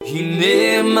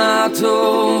הנה מה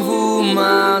טוב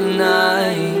ומה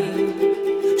נעים,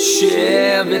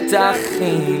 שבת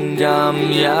אחים גם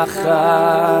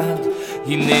יחד.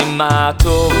 הנה מה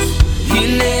טוב,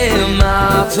 הנה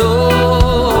מה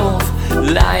טוב,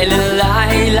 לילה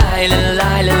לילה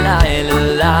לילה לילה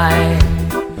לילה.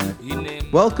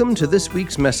 Welcome to this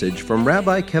week's message from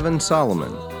Rabbi Kevin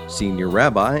Solomon, Senior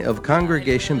Rabbi of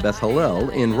Congregation Beth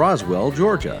Hallel in Roswell,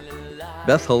 Georgia.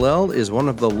 Beth Hallel is one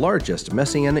of the largest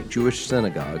Messianic Jewish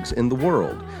synagogues in the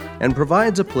world and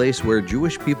provides a place where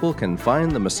Jewish people can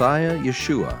find the Messiah,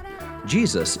 Yeshua,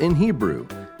 Jesus in Hebrew,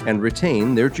 and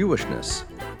retain their Jewishness.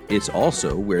 It's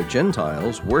also where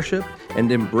Gentiles worship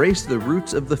and embrace the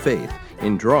roots of the faith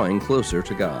in drawing closer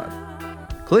to God.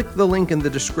 Click the link in the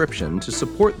description to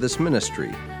support this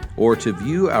ministry or to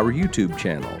view our YouTube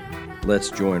channel.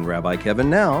 Let's join Rabbi Kevin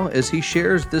now as he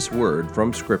shares this word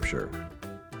from Scripture.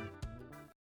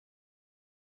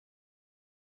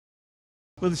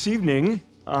 Well, this evening,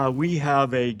 we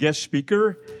have a guest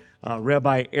speaker.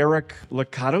 Rabbi Eric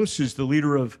Lakatos is the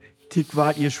leader of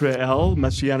Tikvat Yisrael,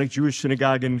 Messianic Jewish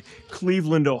Synagogue in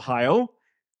Cleveland, Ohio.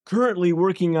 Currently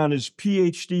working on his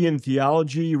PhD in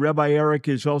theology, Rabbi Eric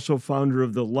is also founder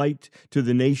of the Light to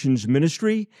the Nations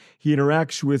ministry. He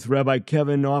interacts with Rabbi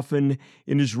Kevin often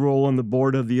in his role on the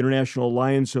board of the International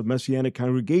Alliance of Messianic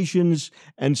Congregations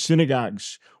and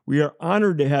Synagogues. We are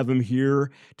honored to have him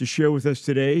here to share with us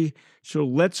today. So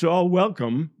let's all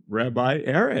welcome Rabbi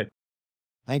Eric.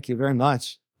 Thank you very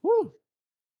much. Woo.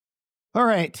 All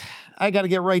right, I got to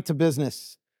get right to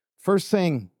business. First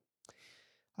thing,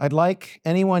 I'd like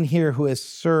anyone here who has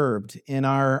served in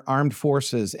our armed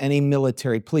forces, any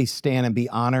military, please stand and be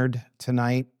honored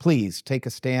tonight. Please take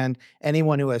a stand.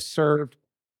 Anyone who has served.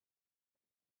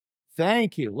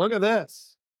 Thank you. Look at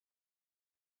this.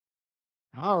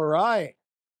 All right.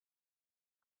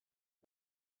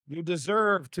 You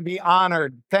deserve to be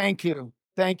honored. Thank you.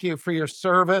 Thank you for your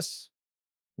service.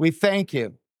 We thank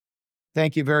you.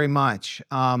 Thank you very much.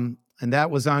 And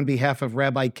that was on behalf of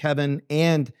Rabbi Kevin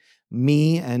and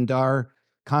me, and our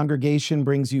congregation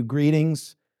brings you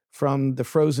greetings from the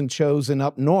frozen chosen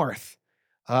up north,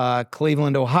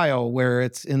 Cleveland, Ohio, where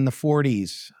it's in the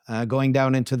 40s, going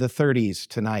down into the 30s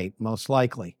tonight, most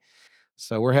likely.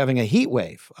 So we're having a heat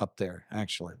wave up there,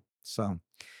 actually. So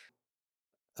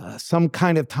some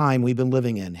kind of time we've been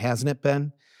living in, hasn't it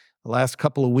been? The last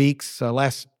couple of weeks,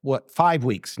 5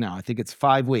 weeks now. I think it's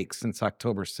 5 weeks since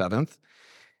October 7th.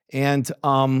 And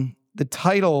the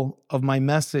title of my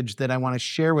message that I want to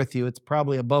share with you, it's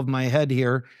probably above my head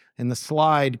here in the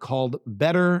slide, called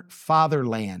Better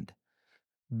Fatherland.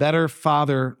 Better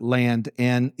Fatherland.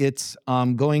 And it's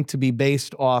going to be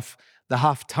based off the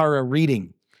Haftarah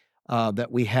reading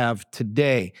that we have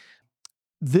today.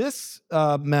 This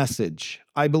message,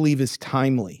 I believe, is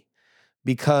timely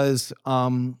because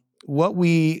what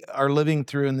we are living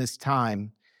through in this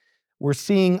time, we're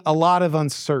seeing a lot of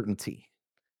uncertainty.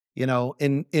 You know,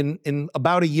 in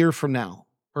about a year from now,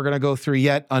 we're going to go through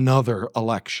yet another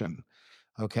election,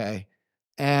 okay?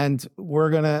 And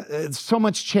so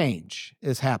much change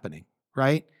is happening,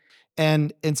 right?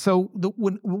 And so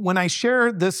when I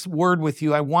share this word with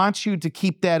you, I want you to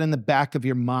keep that in the back of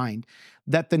your mind,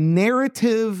 that the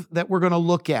narrative that we're going to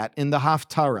look at in the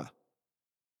Haftarah,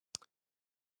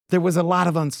 there was a lot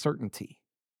of uncertainty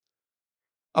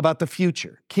about the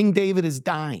future. King David is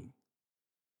dying.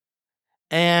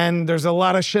 And there's a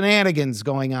lot of shenanigans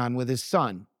going on with his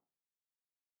son.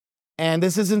 And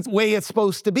this isn't the way it's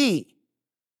supposed to be.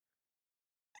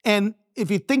 And if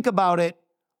you think about it,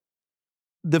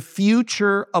 the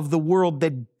future of the world,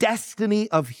 the destiny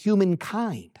of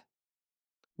humankind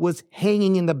was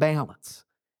hanging in the balance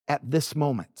at this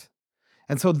moment.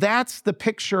 And so that's the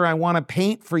picture I want to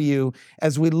paint for you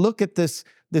as we look at this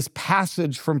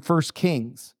passage from 1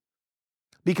 Kings,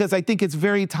 because I think it's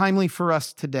very timely for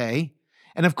us today.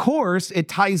 And of course, it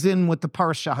ties in with the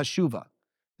Parashah Hashuvah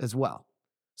as well.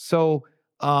 So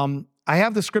I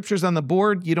have the scriptures on the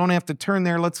board. You don't have to turn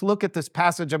there. Let's look at this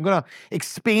passage. I'm going to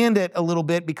expand it a little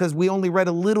bit because we only read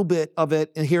a little bit of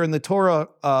it here in the Torah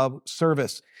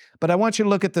service. But I want you to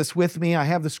look at this with me. I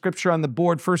have the scripture on the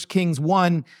board, 1 Kings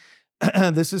 1.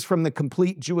 This is from the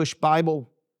Complete Jewish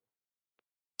Bible.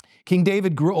 King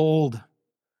David grew old.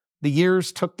 The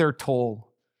years took their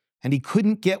toll, and he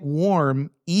couldn't get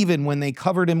warm even when they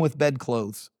covered him with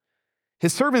bedclothes.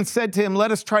 His servants said to him,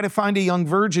 "Let us try to find a young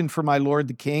virgin for my lord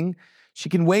the king. She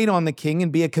can wait on the king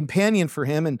and be a companion for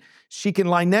him, and she can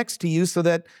lie next to you so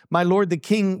that my lord the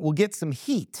king will get some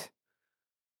heat."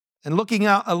 And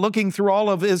looking through all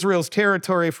of Israel's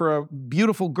territory for a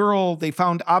beautiful girl, they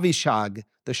found Avishag,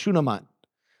 the Shunammite,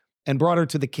 and brought her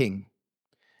to the king.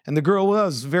 And the girl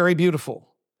was very beautiful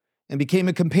and became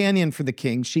a companion for the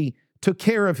king. She took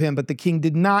care of him, but the king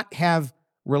did not have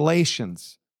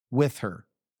relations with her.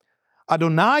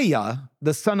 Adoniah,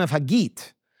 the son of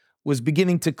Haggith, was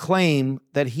beginning to claim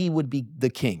that he would be the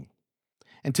king.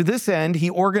 And to this end, he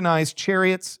organized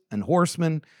chariots and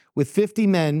horsemen with 50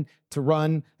 men to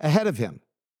run ahead of him.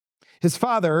 His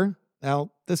father,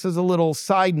 now this is a little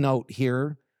side note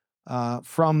here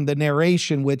from the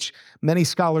narration, which many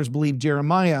scholars believe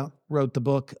Jeremiah wrote the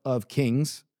book of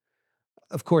Kings.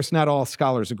 Of course, not all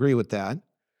scholars agree with that.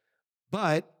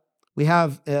 But we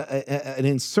have an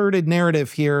inserted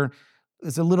narrative here.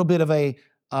 It's a little bit of a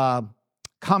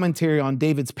commentary on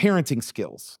David's parenting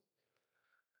skills.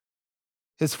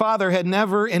 His father had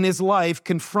never in his life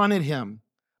confronted him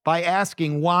by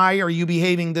asking, why are you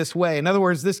behaving this way? In other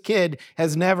words, this kid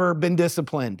has never been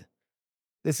disciplined.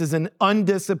 This is an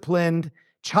undisciplined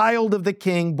child of the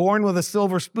king, born with a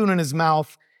silver spoon in his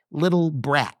mouth, little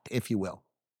brat, if you will.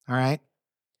 All right?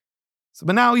 So,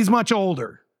 but now he's much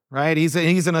older, right? He's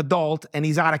an adult and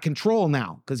he's out of control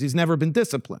now because he's never been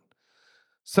disciplined.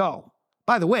 So,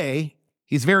 by the way,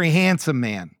 he's a very handsome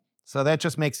man. So that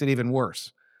just makes it even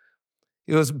worse.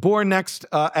 He was born next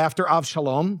after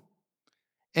Avshalom,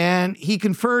 and he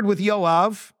conferred with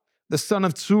Yoav, the son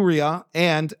of Tsuriah,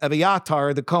 and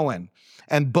Abiatar, the Cohen,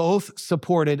 and both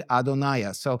supported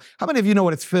Adoniah. So how many of you know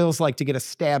what it feels like to get a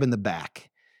stab in the back?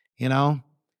 You know,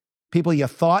 people you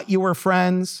thought you were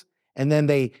friends, and then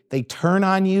they turn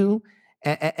on you,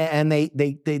 and they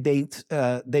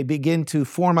begin to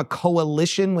form a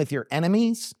coalition with your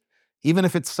enemies, even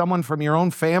if it's someone from your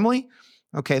own family.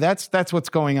 Okay, that's what's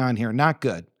going on here. Not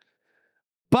good.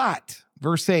 But,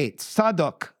 verse 8,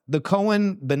 Sadok, the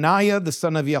Cohen, Benaiah, the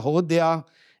son of Yehoiada,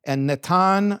 and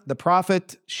Natan, the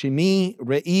prophet, Shimi,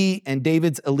 Rei, and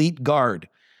David's elite guard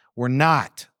were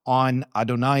not on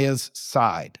Adoniah's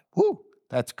side. Whew,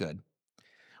 that's good.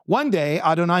 One day,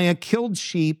 Adoniah killed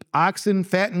sheep, oxen,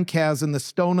 fattened calves at the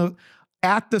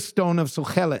stone of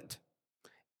Sochelet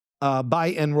by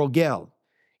En Rogel.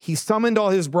 He summoned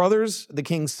all his brothers, the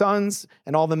king's sons,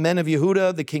 and all the men of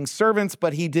Yehuda, the king's servants,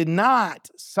 but he did not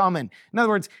summon. In other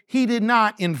words, he did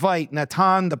not invite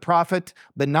Natan, the prophet,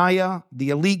 Benaiah,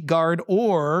 the elite guard,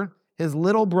 or his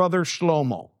little brother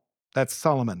Shlomo. That's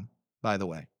Solomon, by the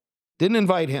way. Didn't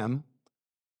invite him.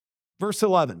 Verse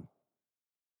 11.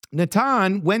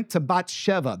 Natan went to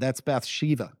Bathsheba, that's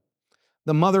Bathsheba,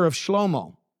 the mother of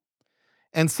Shlomo,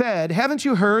 and said, haven't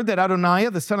you heard that Adoniah,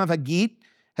 the son of Haggith,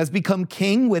 has become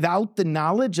king without the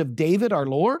knowledge of David our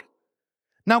Lord?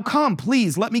 Now come,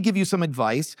 please, let me give you some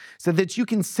advice so that you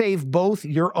can save both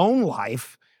your own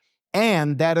life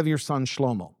and that of your son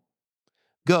Shlomo.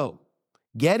 Go,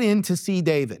 get in to see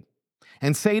David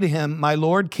and say to him, my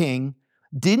Lord King,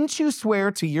 didn't you swear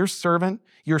to your servant,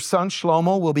 your son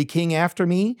Shlomo will be king after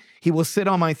me? He will sit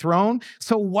on my throne.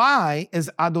 So why is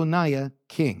Adoniah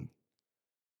king?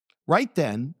 Right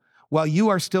then, while you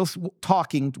are still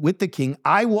talking with the king,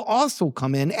 I will also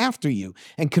come in after you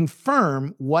and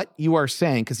confirm what you are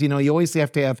saying. Because, you always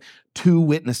have to have two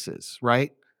witnesses,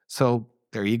 right? So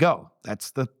there you go.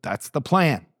 That's the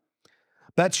plan.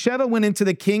 Bathsheba went into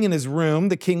the king in his room.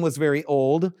 The king was very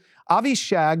old.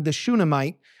 Avishag, the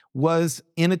Shunammite, was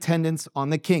in attendance on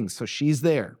the king. So she's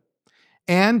there.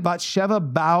 And Bathsheba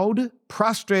bowed,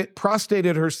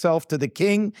 prostrated herself to the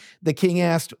king. The king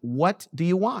asked, what do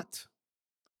you want?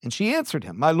 And she answered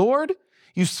him, my lord,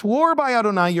 you swore by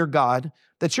Adonai your God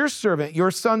that your servant,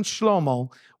 your son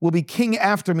Shlomo, will be king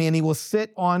after me and he will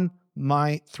sit on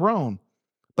my throne.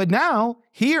 But now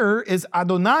here is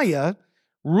Adoniah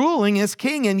ruling as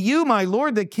king, and you, my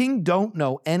lord, the king, don't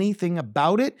know anything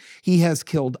about it. He has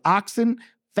killed oxen,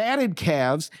 fatted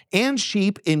calves, and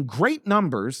sheep in great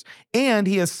numbers, and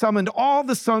he has summoned all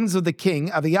the sons of the king,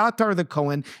 Abiatar the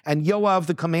Cohen, and Yoav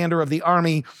the commander of the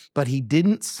army, but he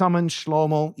didn't summon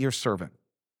Shlomo, your servant.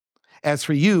 As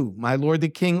for you, my lord the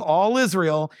king, all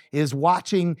Israel is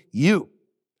watching you.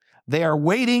 They are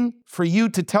waiting for you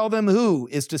to tell them who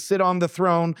is to sit on the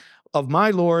throne of my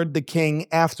lord the king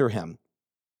after him.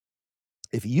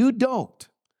 If you don't,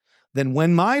 then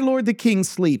when my lord the king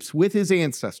sleeps with his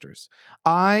ancestors,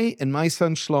 I and my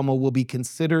son Shlomo will be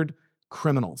considered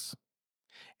criminals.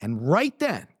 And right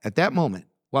then, at that moment,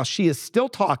 while she is still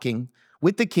talking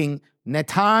with the king,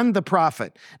 Natan the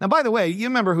prophet. Now, by the way, you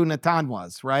remember who Natan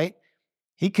was, right?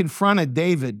 He confronted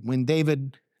David when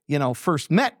David, first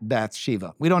met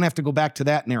Bathsheba. We don't have to go back to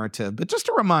that narrative, but just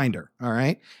a reminder, all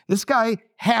right? This guy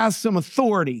has some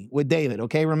authority with David,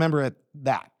 okay? Remember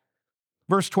that.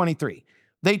 Verse 23.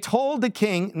 They told the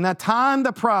king, Natan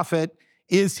the prophet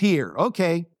is here.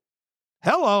 Okay,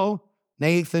 hello,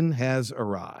 Nathan has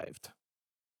arrived.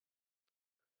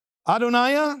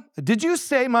 Adoniah, did you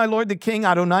say, my lord the king,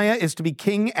 Adoniah is to be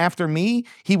king after me?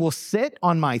 He will sit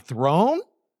on my throne?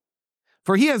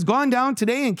 For he has gone down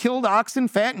today and killed oxen,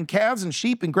 fattened calves, and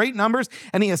sheep in great numbers,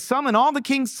 and he has summoned all the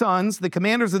king's sons, the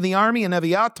commanders of the army, and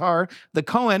Abiathar, the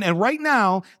Cohen, and right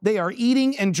now they are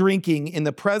eating and drinking in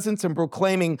the presence and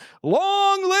proclaiming,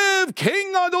 long live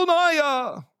King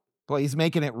Adoniah. Boy, he's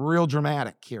making it real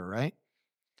dramatic here, right?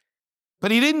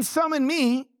 But he didn't summon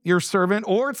me, your servant,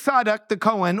 or Tzadok the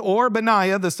Cohen, or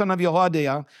Benaiah, the son of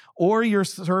Yehoiada, or your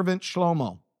servant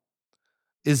Shlomo.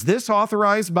 Is this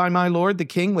authorized by my lord the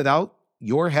king without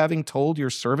your having told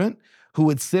your servant who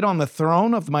would sit on the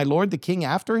throne of my lord the king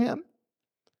after him?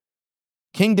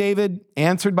 King David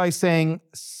answered by saying,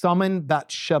 summon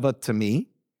Bathsheba to me.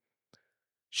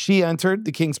 She entered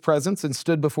the king's presence and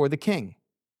stood before the king.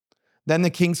 Then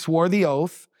the king swore the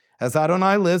oath, as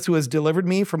Adonai lives, who has delivered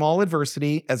me from all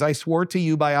adversity, as I swore to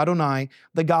you by Adonai,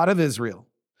 the God of Israel.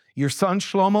 Your son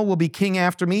Shlomo will be king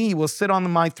after me. He will sit on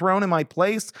my throne in my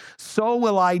place. So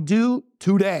will I do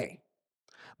today.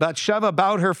 Bathsheba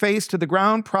bowed her face to the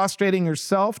ground, prostrating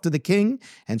herself to the king,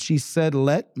 and she said,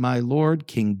 let my lord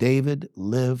King David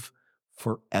live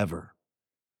forever.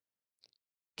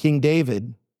 King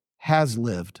David has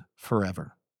lived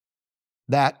forever.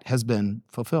 That has been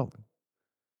fulfilled.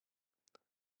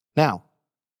 Now,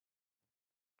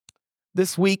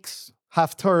 this week's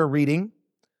Haftarah reading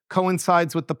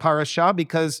coincides with the parasha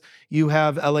because you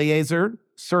have Eliezer,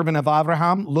 servant of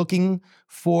Abraham, looking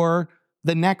for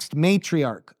the next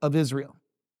matriarch of Israel.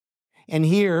 And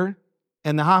here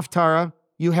in the Haftarah,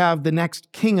 you have the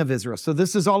next king of Israel. So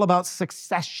this is all about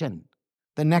succession,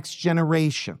 the next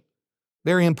generation.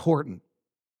 Very important.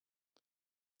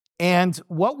 And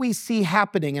what we see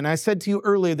happening, and I said to you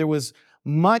earlier, there was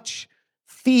much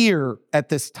fear at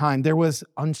this time. There was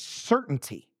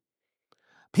uncertainty.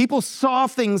 People saw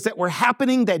things that were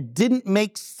happening that didn't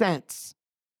make sense.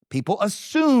 People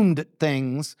assumed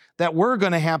things that were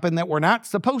going to happen that were not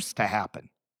supposed to happen.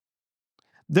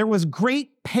 There was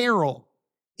great peril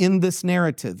in this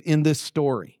narrative, in this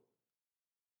story.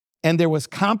 And there was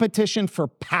competition for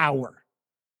power.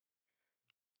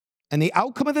 And the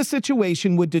outcome of the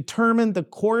situation would determine the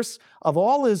course of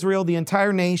all Israel, the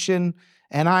entire nation,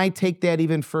 and I take that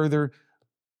even further,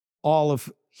 all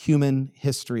of human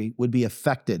history would be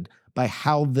affected by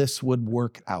how this would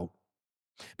work out.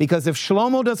 Because if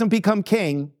Shlomo doesn't become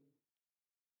king,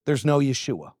 there's no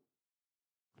Yeshua.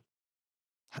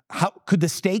 How could the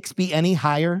stakes be any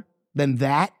higher than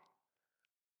that?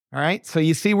 All right, so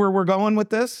you see where we're going with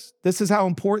this? This is how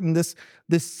important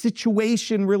this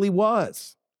situation really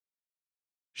was.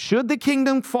 Should the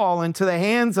kingdom fall into the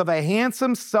hands of a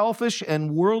handsome, selfish,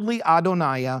 and worldly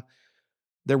Adoniah,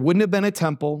 there wouldn't have been a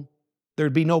temple.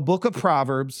 There'd be no book of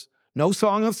Proverbs, no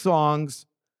Song of Songs,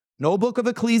 no book of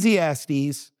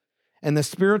Ecclesiastes, and the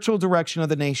spiritual direction of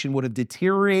the nation would have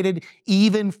deteriorated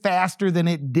even faster than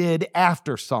it did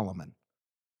after Solomon.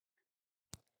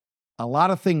 A lot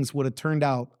of things would have turned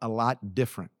out a lot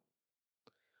different.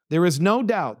 There is no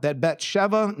doubt that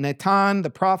Bathsheba, Nathan, the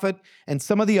prophet, and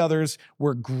some of the others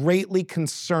were greatly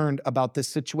concerned about this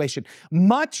situation.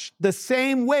 Much the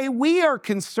same way we are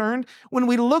concerned when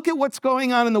we look at what's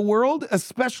going on in the world,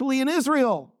 especially in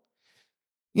Israel.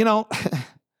 You know,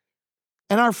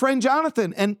 and our friend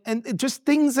Jonathan, and just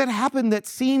things that happen that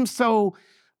seem so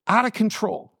out of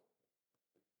control.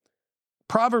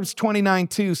 Proverbs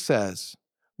 29:2 says,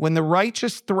 when the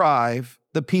righteous thrive,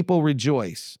 the people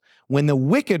rejoice. When the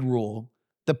wicked rule,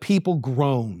 the people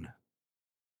groan.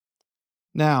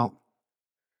 Now,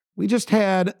 we just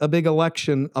had a big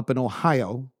election up in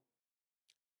Ohio,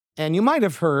 and you might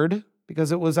have heard,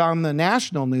 because it was on the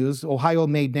national news, Ohio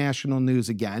made national news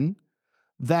again,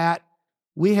 that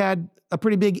we had a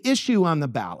pretty big issue on the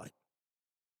ballot.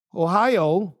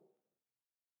 Ohio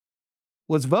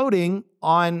was voting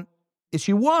on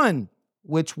issue 1,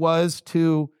 which was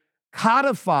to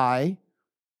codify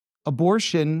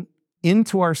abortion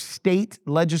into our state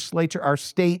legislature, our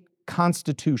state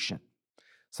constitution.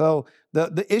 So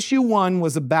the issue 1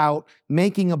 was about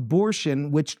making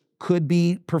abortion, which could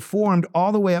be performed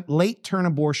all the way up, late term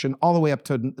abortion, all the way up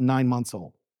to 9 months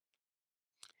old.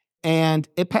 And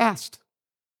it passed.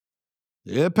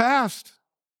 It passed.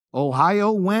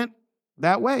 Ohio went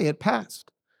that way. It passed.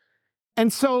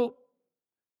 And so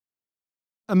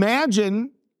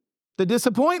imagine the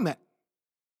disappointment.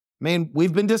 I mean,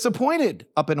 we've been disappointed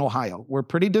up in Ohio. We're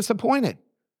pretty disappointed.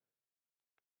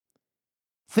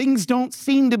 Things don't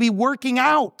seem to be working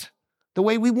out the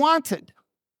way we wanted,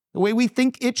 the way we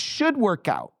think it should work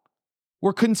out.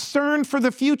 We're concerned for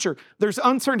the future. There's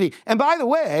uncertainty. And by the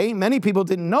way, many people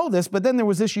didn't know this, but then there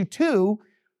was issue 2,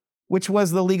 which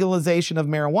was the legalization of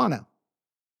marijuana,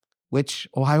 which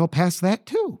Ohio passed that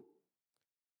too.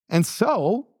 And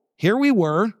so here we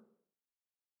were.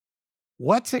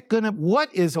 Where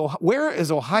is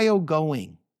Ohio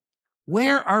going?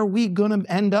 Where are we going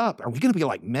to end up? Are we going to be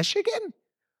like Michigan?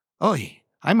 Oh,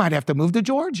 I might have to move to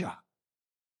Georgia.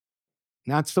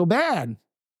 Not so bad.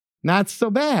 Not so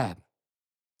bad.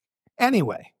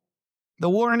 Anyway, the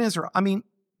war in Israel.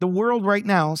 The world right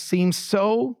now seems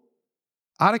so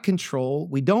out of control.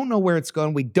 We don't know where it's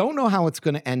going. We don't know how it's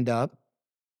going to end up.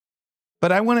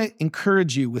 But I want to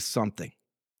encourage you with something.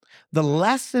 The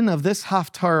lesson of this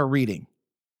Haftarah reading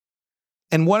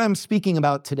and what I'm speaking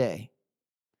about today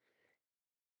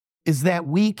is that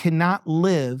we cannot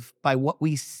live by what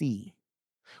we see.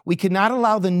 We cannot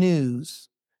allow the news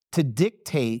to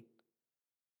dictate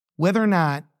whether or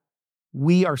not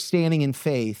we are standing in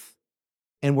faith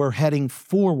and we're heading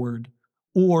forward,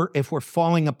 or if we're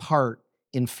falling apart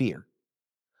in fear.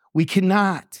 We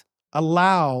cannot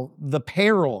allow the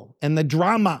peril and the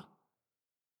drama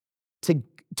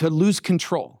to lose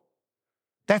control.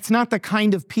 That's not the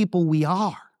kind of people we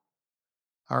are,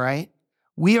 all right?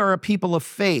 We are a people of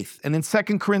faith. And in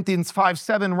 2 Corinthians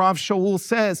 5:7, Rav Shaul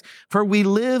says, for we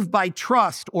live by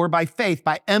trust or by faith,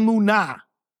 by emunah.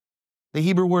 The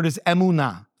Hebrew word is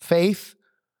emunah, faith,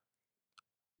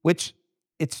 which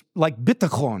it's like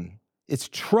bitachon, it's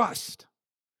trust.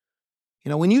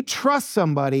 When you trust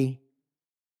somebody,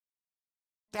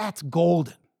 that's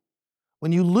golden.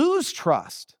 When you lose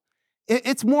trust,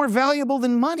 it's more valuable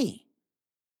than money,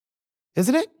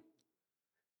 isn't it?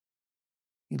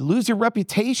 You lose your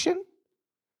reputation.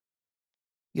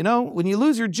 When you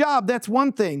lose your job, that's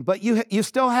one thing, but you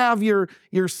still have your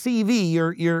CV,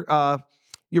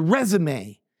 your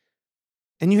resume,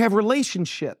 and you have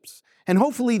relationships, and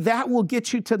hopefully that will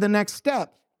get you to the next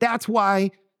step. That's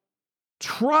why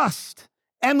trust,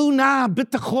 emunah,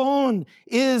 bitachon,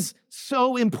 is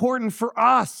so important for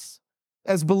us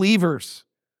as believers.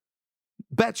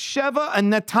 Bathsheba and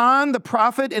Natan, the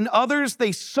prophet, and others,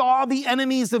 they saw the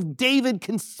enemies of David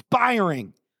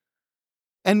conspiring.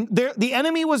 And the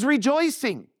enemy was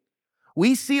rejoicing.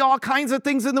 We see all kinds of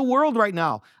things in the world right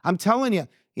now. I'm telling you,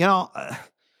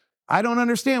 I don't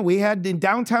understand. We had in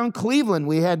downtown Cleveland,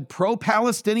 we had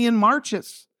pro-Palestinian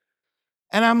marches.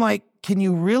 And I'm like, can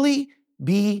you really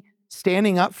be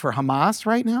standing up for Hamas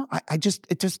right now?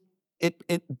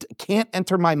 It can't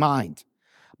enter my mind.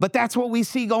 But that's what we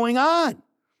see going on.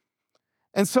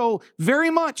 And so very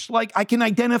much like I can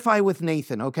identify with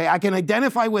Nathan, okay? I can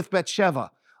identify with Bathsheba.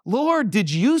 Lord,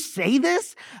 did you say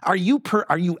this? Are you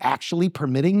actually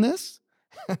permitting this?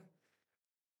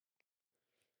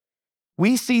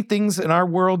 We see things in our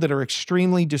world that are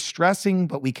extremely distressing,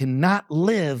 but we cannot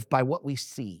live by what we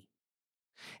see.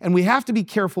 And we have to be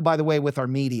careful, by the way, with our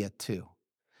media too.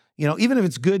 Even if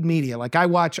it's good media, like I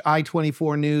watch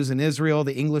I-24 News in Israel,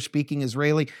 the English-speaking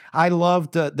Israeli. I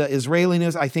love the Israeli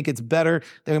news. I think it's better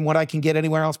than what I can get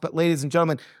anywhere else. But ladies and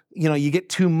gentlemen, you get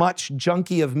too much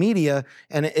junky of media,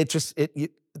 and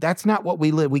that's not what we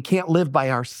live. We can't live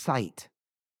by our sight.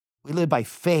 We live by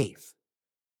faith.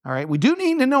 All right? We do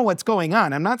need to know what's going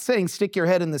on. I'm not saying stick your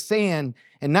head in the sand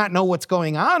and not know what's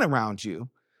going on around you.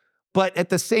 But at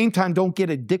the same time, don't get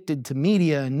addicted to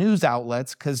media and news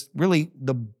outlets, because really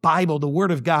the Bible, the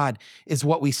Word of God, is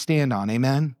what we stand on.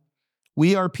 Amen?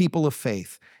 We are people of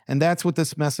faith, and that's what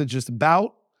this message is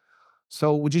about.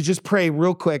 So would you just pray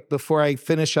real quick before I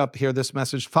finish up here this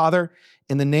message? Father,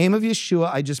 in the name of Yeshua,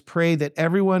 I just pray that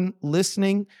everyone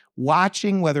listening,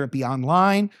 watching, whether it be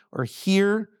online or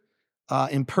here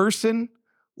in person,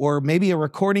 or maybe a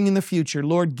recording in the future,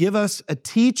 Lord, give us a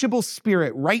teachable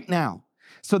spirit right now,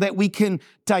 so that we can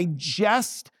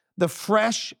digest the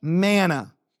fresh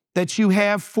manna that you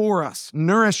have for us.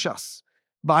 Nourish us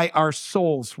by our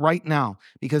souls right now.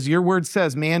 Because your word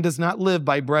says man does not live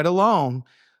by bread alone,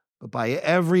 but by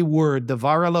every word,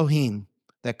 Devar Elohim,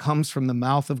 that comes from the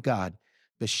mouth of God.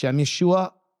 B'Shem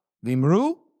Yeshua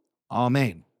v'imru,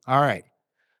 amen. All right.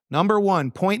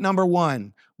 Point number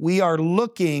one, we are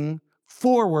looking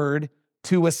forward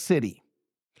to a city.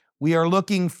 We are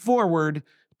looking forward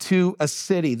to a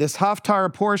city. This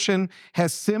Haftarah portion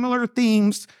has similar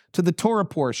themes to the Torah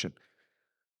portion.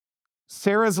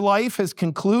 Sarah's life has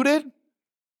concluded.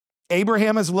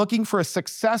 Abraham is looking for a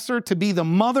successor to be the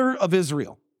mother of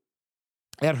Israel.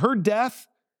 At her death,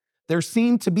 there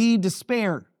seemed to be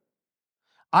despair.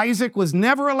 Isaac was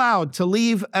never allowed to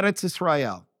leave Eretz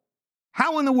Israel.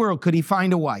 How in the world could he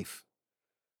find a wife?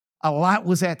 A lot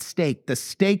was at stake. The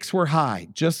stakes were high,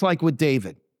 just like with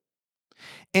David.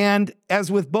 And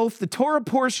as with both the Torah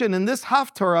portion and this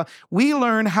Haftarah, we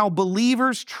learn how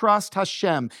believers trust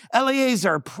Hashem.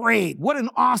 Eliezer prayed. What an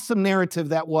awesome narrative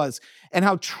that was, and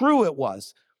how true it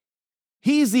was.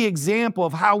 He's the example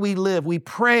of how we live. We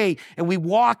pray and we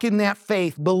walk in that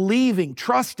faith, believing,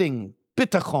 trusting,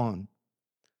 bitachon.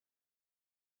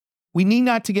 We need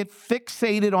not to get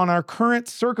fixated on our current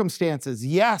circumstances.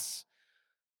 Yes,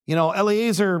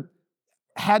 Eliezer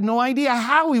had no idea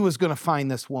how he was going to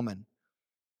find this woman,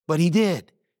 but he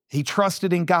did. He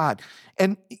trusted in God.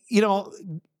 And,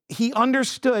 he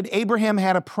understood Abraham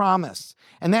had a promise,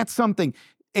 and that's something.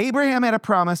 Abraham had a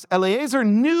promise. Eliezer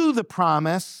knew the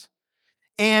promise,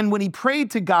 and when he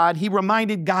prayed to God, he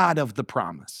reminded God of the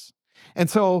promise. And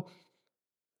so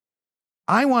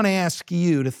I want to ask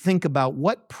you to think about,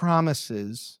 what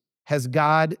promises has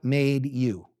God made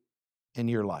you in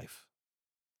your life?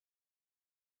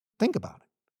 Think about it.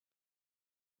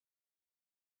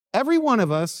 Every one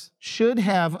of us should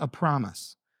have a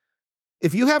promise.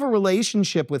 If you have a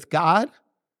relationship with God,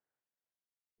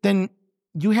 then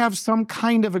you have some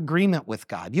kind of agreement with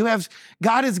God.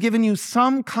 God has given you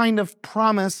some kind of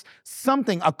promise,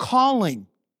 something, a calling,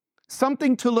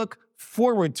 something to look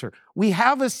forward to. We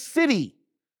have a city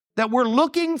that we're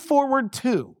looking forward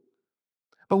to,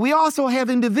 but we also have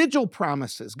individual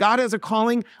promises. God has a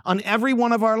calling on every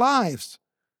one of our lives.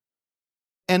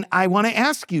 And I want to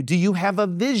ask you, do you have a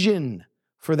vision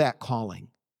for that calling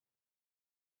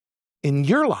in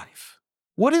your life?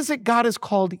 What is it God has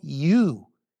called you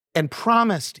and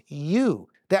promised you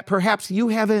that perhaps you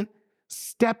haven't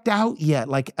stepped out yet,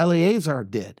 like Eliezer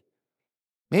did?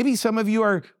 Maybe some of you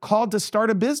are called to start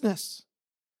a business,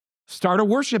 start a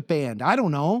worship band. I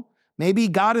don't know. Maybe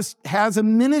God has a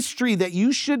ministry that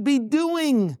you should be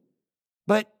doing,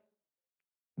 but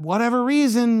whatever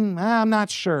reason, I'm not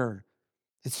sure.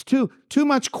 It's too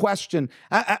much question.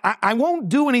 I won't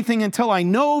do anything until I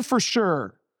know for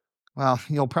sure. Well,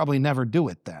 you'll probably never do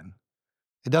it then.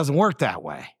 It doesn't work that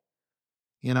way.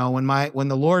 When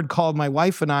the Lord called my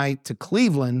wife and I to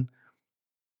Cleveland,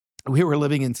 we were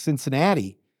living in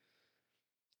Cincinnati,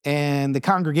 and the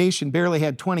congregation barely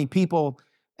had 20 people,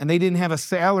 and they didn't have a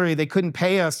salary. They couldn't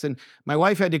pay us, and my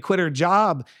wife had to quit her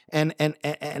job, and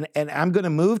I'm going to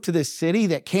move to this city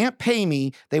that can't pay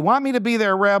me. They want me to be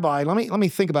their rabbi. Let me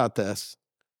think about this.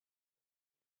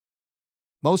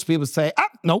 Most people say,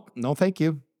 nope, no, thank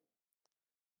you.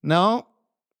 No,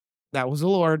 that was the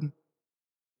Lord.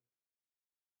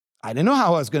 I didn't know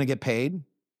how I was going to get paid.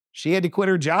 She had to quit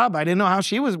her job. I didn't know how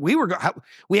she was. We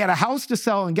had a house to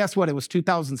sell, and guess what? It was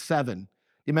 2007.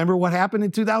 You remember what happened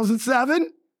in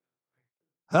 2007?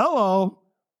 Hello.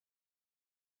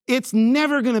 It's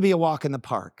never going to be a walk in the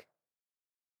park.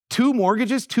 2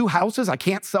 mortgages, 2 houses. I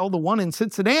can't sell the one in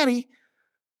Cincinnati.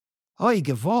 Oy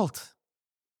gewalt.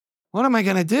 What am I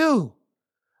going to do?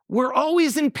 We're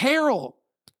always in peril.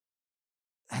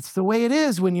 That's the way it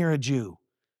is when you're a Jew.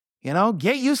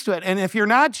 Get used to it. And if you're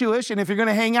not Jewish, and if you're going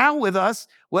to hang out with us,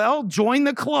 well, join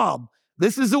the club.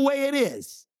 This is the way it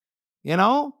is.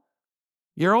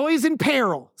 You're always in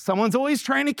peril. Someone's always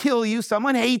trying to kill you.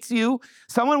 Someone hates you.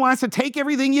 Someone wants to take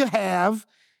everything you have.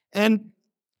 And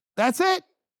that's it.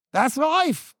 That's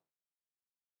life.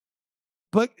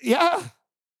 But yeah,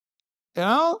 and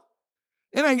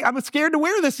I'm scared to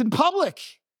wear this in public.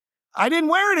 I didn't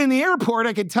wear it in the airport,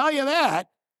 I can tell you that.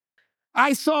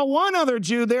 I saw one other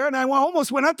Jew there, and I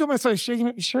almost went up to him and said,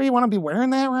 you sure you want to be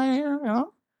wearing that right here?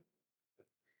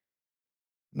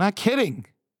 Not kidding.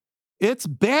 It's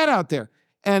bad out there.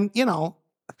 And,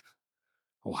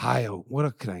 Ohio,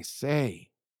 what can I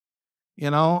say?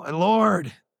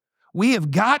 Lord, we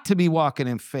have got to be walking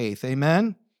in faith.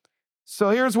 Amen?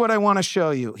 So here's what I want to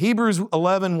show you. Hebrews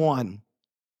 11:1.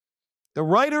 The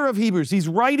writer of Hebrews, he's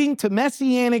writing to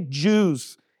Messianic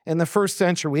Jews in the first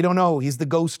century. We don't know. He's the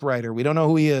ghostwriter. We don't know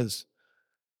who he is.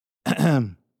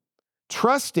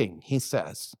 Trusting, he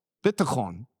says,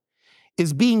 bitachon,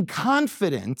 is being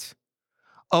confident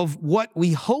of what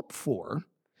we hope for,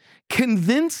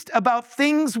 convinced about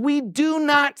things we do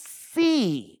not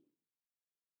see.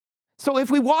 So if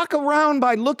we walk around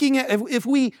by looking at, if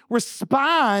we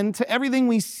respond to everything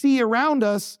we see around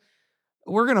us,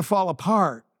 we're going to fall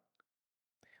apart.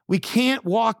 We can't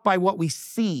walk by what we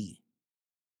see.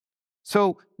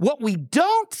 So what we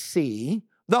don't see,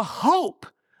 the hope,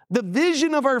 the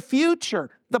vision of our future,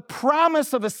 the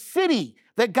promise of a city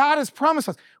that God has promised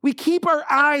us, we keep our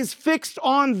eyes fixed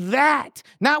on that,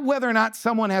 not whether or not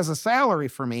someone has a salary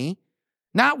for me,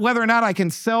 not whether or not I can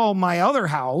sell my other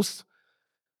house.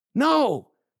 No,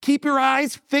 keep your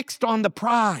eyes fixed on the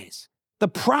prize, the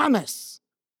promise.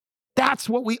 That's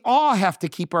what we all have to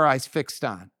keep our eyes fixed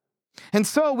on. And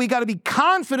so we got to be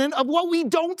confident of what we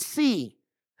don't see.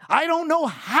 I don't know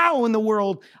how in the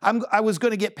world I was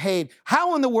going to get paid,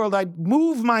 how in the world I'd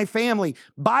move my family,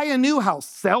 buy a new house,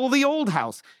 sell the old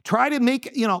house, try to make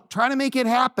it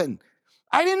happen.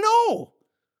 I didn't know.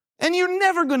 And you're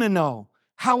never going to know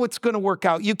how it's going to work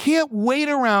out. You can't wait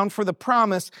around for the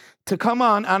promise to come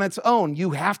on its own.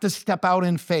 You have to step out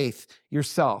in faith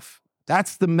yourself.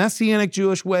 That's the Messianic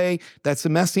Jewish way. That's the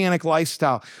Messianic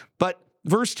lifestyle. But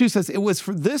verse 2 says, it was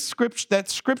for this scripture that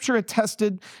Scripture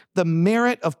attested the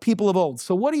merit of people of old.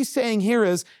 So what he's saying here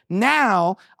is,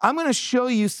 now I'm going to show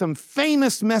you some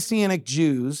famous Messianic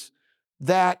Jews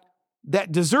that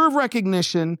deserve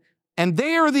recognition, and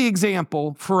they are the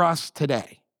example for us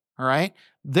today. All right?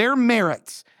 Their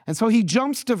merits. And so he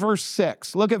jumps to verse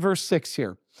 6. Look at verse 6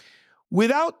 here.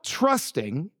 Without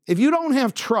trusting, if you don't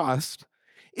have trust,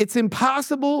 it's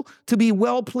impossible to be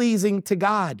well-pleasing to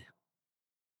God.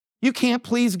 You can't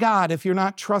please God if you're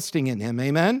not trusting in him.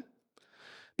 Amen?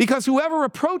 Because whoever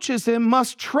approaches him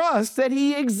must trust that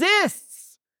he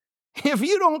exists. If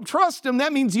you don't trust him,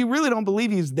 that means you really don't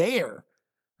believe he's there.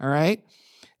 All right?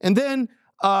 And then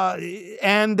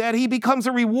and that he becomes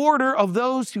a rewarder of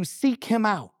those who seek him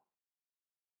out.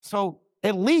 So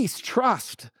at least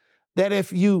trust that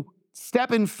if you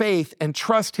step in faith and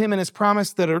trust him and his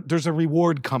promise, that there's a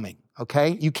reward coming,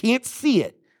 okay? You can't see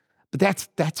it, but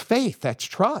that's faith, that's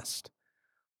trust.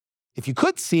 If you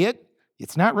could see it,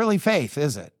 it's not really faith,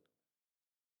 is it?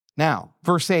 Now,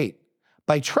 verse 8,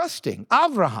 by trusting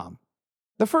Abraham,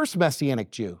 the first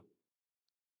Messianic Jew,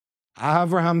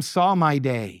 Abraham saw my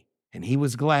day, and he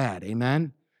was glad,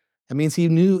 amen? That means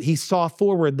he saw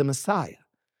forward the Messiah.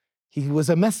 He was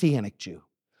a Messianic Jew.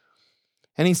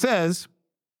 And he says,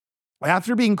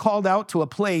 after being called out to a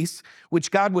place which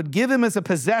God would give him as a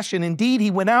possession, indeed,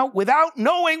 he went out without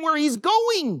knowing where he's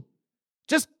going.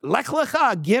 Just lech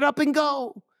lecha, get up and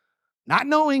go. Not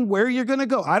knowing where you're going to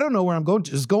go. I don't know where I'm going,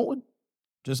 just going.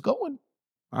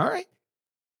 All right.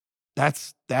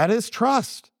 That is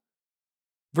trust.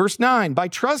 Verse 9, by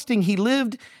trusting, he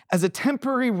lived as a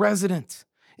temporary resident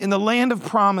in the land of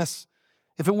promise.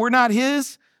 If it were not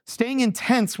his, staying in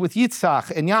tents with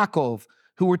Yitzhak and Yaakov,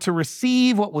 who were to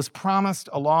receive what was promised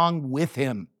along with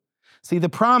him. See, the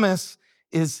promise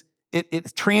is,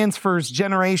 it transfers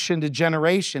generation to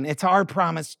generation. It's our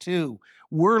promise too.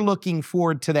 We're looking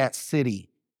forward to that city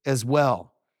as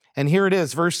well. And here it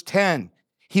is, verse 10.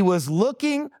 He was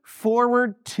looking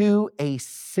forward to a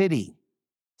city.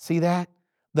 See that?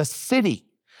 The city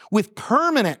with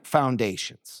permanent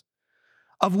foundations,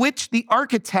 of which the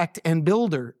architect and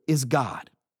builder is God.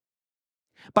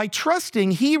 By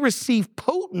trusting, he received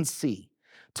potency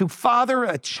to father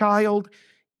a child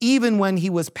even when he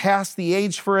was past the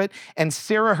age for it, and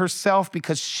Sarah herself,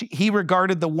 because he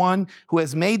regarded the one who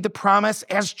has made the promise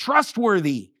as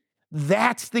trustworthy.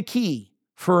 That's the key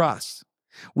for us.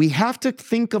 We have to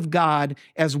think of God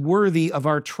as worthy of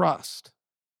our trust.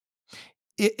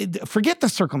 Forget the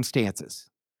circumstances.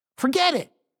 Forget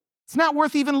it. It's not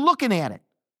worth even looking at it.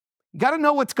 You got to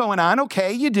know what's going on.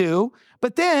 Okay, you do.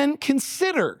 But then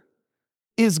consider,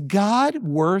 is God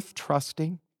worth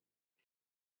trusting?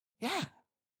 Yeah,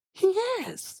 he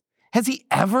is. Has he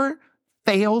ever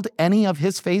failed any of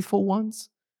his faithful ones?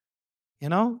 You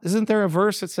know, isn't there a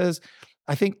verse that says,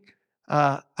 I think,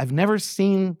 I've never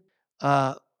seen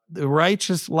the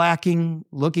righteous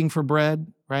looking for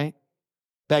bread, right?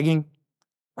 Begging.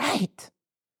 Right.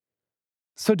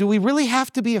 So do we really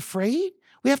have to be afraid?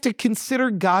 We have to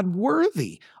consider God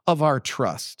worthy of our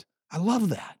trust. I love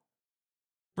that.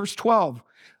 Verse 12,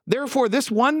 therefore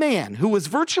this one man who was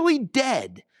virtually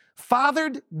dead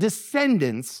fathered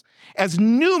descendants as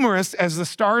numerous as the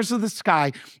stars of the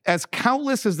sky, as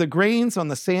countless as the grains on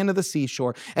the sand of the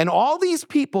seashore. And all these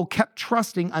people kept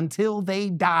trusting until they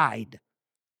died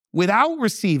without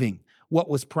receiving what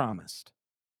was promised.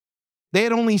 They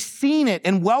had only seen it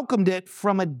and welcomed it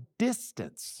from a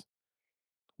distance,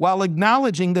 while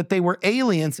acknowledging that they were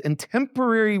aliens and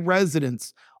temporary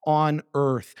residents on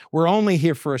earth. We're only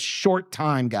here for a short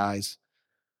time, guys.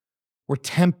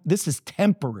 This is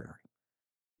temporary.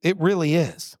 It really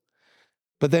is.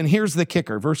 But then here's the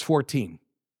kicker, verse 14.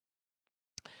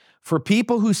 For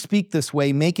people who speak this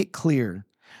way, make it clear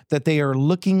that they are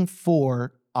looking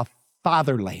for a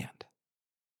fatherland.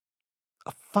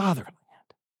 A fatherland.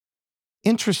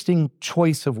 Interesting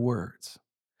choice of words.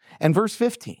 And verse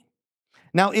 15.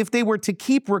 Now, if they were to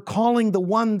keep recalling the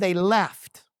one they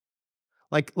left,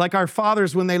 like our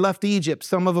fathers when they left Egypt,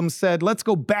 some of them said, let's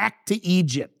go back to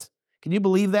Egypt. Can you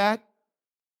believe that?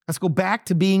 Let's go back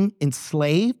to being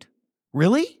enslaved?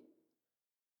 Really?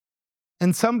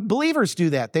 And some believers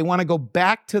do that. They want to go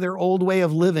back to their old way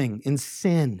of living in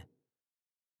sin.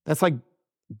 That's like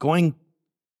going,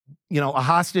 a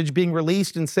hostage being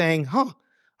released and saying,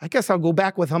 I guess I'll go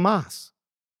back with Hamas.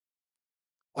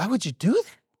 Why would you do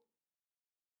that?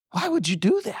 Why would you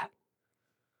do that?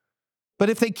 But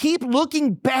if they keep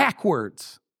looking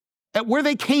backwards at where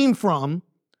they came from,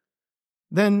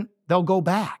 then they'll go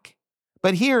back.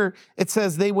 But here it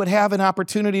says they would have an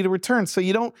opportunity to return. So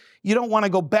you don't want to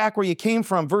go back where you came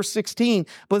from. Verse 16,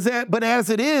 but as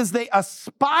it is, they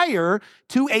aspire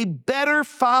to a better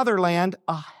fatherland,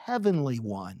 a heavenly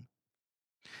one.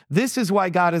 This is why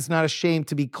God is not ashamed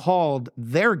to be called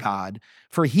their God,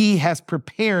 for he has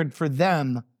prepared for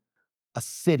them a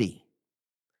city.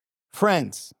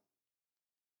 Friends,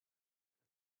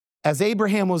 as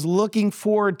Abraham was looking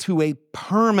forward to a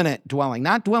permanent dwelling,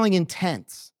 not dwelling in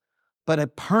tents, but a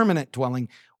permanent dwelling,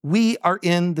 we are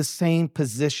in the same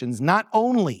positions. Not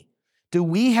only do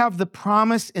we have the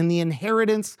promise and the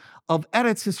inheritance of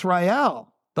Eretz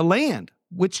Israel, the land,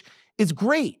 which is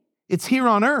great. It's here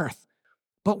on earth.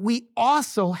 But we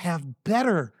also have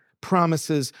better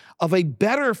promises of a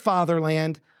better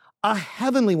fatherland, a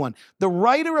heavenly one. The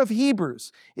writer of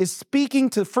Hebrews is speaking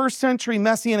to first century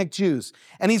Messianic Jews,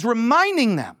 and he's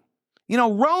reminding them,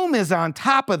 Rome is on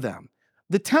top of them.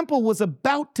 The temple was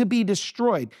about to be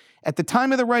destroyed. At the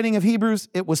time of the writing of Hebrews,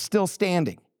 it was still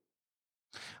standing.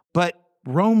 But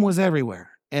Rome was everywhere.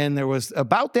 And there was,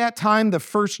 about that time, the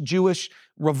first Jewish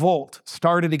revolt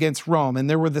started against Rome. And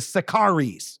there were the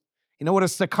Sicaries. You know what a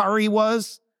Sicari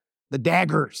was? The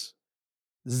daggers,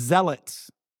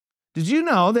 zealots. Did you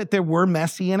know that there were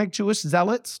Messianic Jewish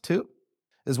zealots too?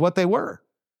 Is what they were.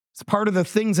 It's part of the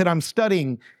things that I'm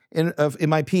studying in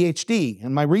my PhD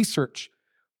and my research.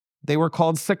 They were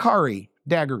called Sicari,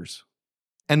 daggers.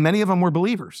 And many of them were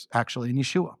believers, actually, in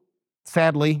Yeshua.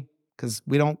 Sadly, because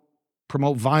we don't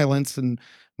promote violence and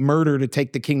murder to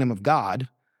take the kingdom of God.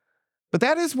 But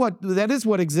that is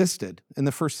what existed in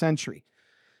the first century.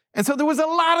 And so there was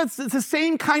it's the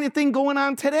same kind of thing going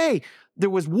on today. There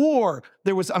was war,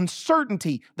 there was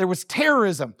uncertainty, there was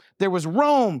terrorism, there was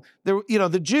Rome,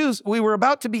 the Jews, we were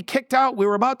about to be kicked out, we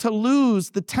were about to lose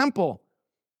the temple.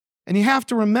 And you have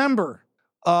to remember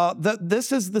that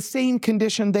this is the same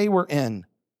condition they were in.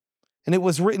 And it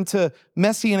was written to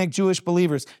Messianic Jewish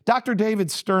believers. Dr.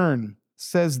 David Stern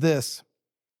says this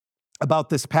about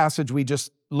this passage we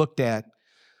just looked at.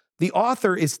 The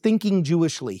author is thinking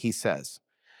Jewishly, he says,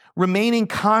 remaining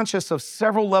conscious of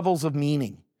several levels of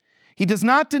meaning. He does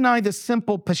not deny the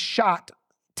simple Peshat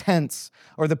tense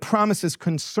or the promises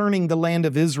concerning the land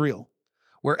of Israel,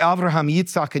 where Abraham,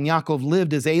 Yitzhak, and Yaakov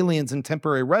lived as aliens and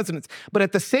temporary residents. But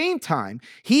at the same time,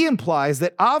 he implies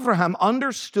that Abraham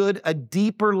understood a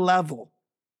deeper level,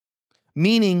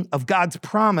 meaning of God's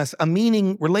promise, a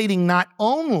meaning relating not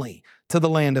only to the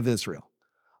land of Israel,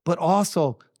 but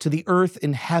also to the earth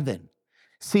and heaven.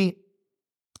 See,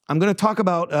 I'm going to talk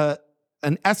about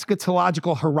an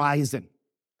eschatological horizon.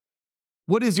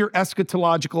 What is your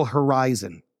eschatological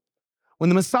horizon? When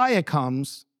the Messiah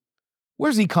comes,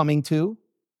 where's he coming to?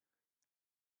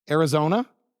 Arizona?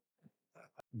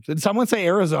 Did someone say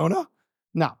Arizona?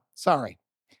 No, sorry.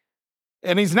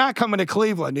 And he's not coming to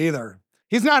Cleveland either.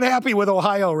 He's not happy with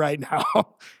Ohio right now.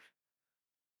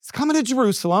 He's coming to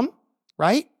Jerusalem,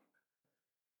 right?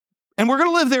 And we're going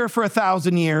to live there for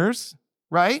 1,000 years,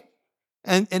 right?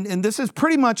 And this is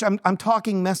pretty much, I'm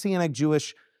talking Messianic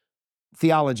Jewish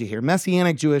theology here,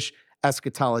 Messianic Jewish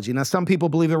eschatology. Now, some people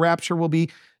believe the rapture will be,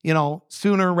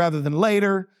 sooner rather than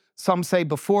later. Some say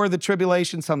before the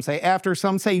tribulation, some say after,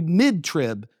 some say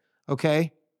mid-trib,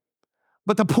 okay?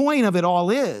 But the point of it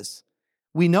all is,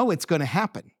 we know it's going to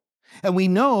happen. And we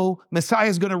know Messiah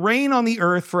is going to reign on the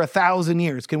earth for 1,000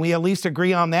 years. Can we at least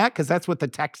agree on that? Because that's what the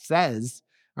text says,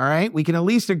 all right? We can at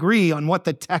least agree on what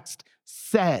the text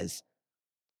says.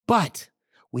 But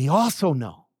we also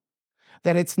know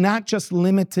that it's not just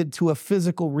limited to a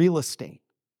physical real estate,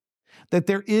 that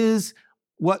there is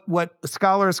what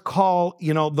scholars call,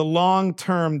 the long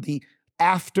term, the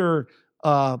after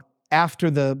the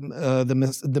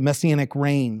Messianic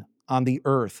reign on the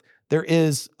earth. There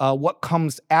is what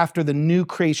comes after the new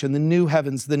creation, the new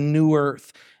heavens, the new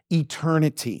earth,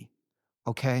 eternity,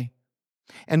 okay?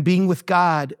 And being with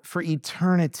God for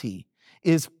eternity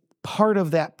is part of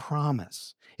that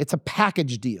promise. It's a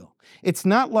package deal. It's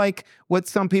not like what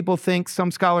some people think,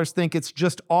 some scholars think it's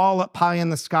just all up high in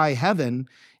the sky heaven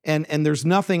and there's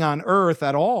nothing on earth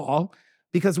at all,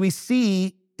 because we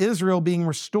see Israel being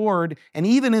restored, and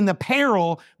even in the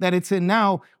peril that it's in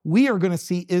now, we are going to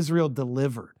see Israel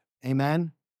delivered.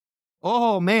 Amen?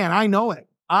 Oh man, I know it.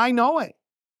 I know it.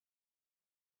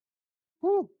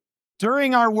 Whew.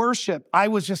 During our worship, I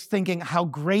was just thinking how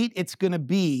great it's going to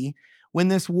be when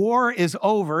this war is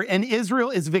over and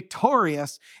Israel is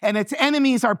victorious and its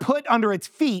enemies are put under its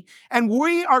feet, and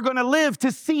we are going to live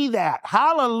to see that.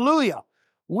 Hallelujah.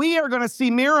 We are going to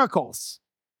see miracles.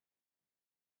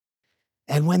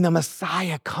 And when the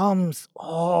Messiah comes,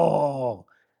 oh,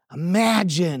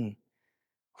 imagine,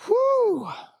 whoo,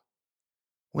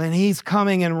 when he's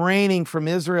coming and reigning from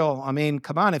Israel. I mean,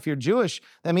 come on, if you're Jewish,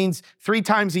 that means 3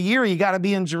 times a year you got to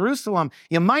be in Jerusalem.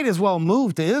 You might as well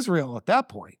move to Israel at that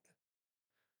point.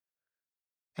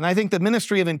 And I think the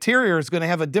Ministry of Interior is going to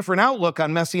have a different outlook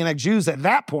on Messianic Jews at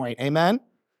that point. Amen?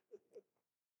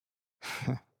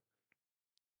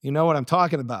 You know what I'm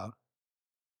talking about.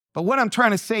 But what I'm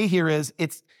trying to say here is,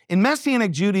 it's in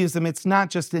Messianic Judaism, it's not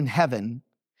just in heaven,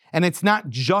 and it's not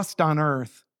just on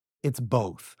earth, it's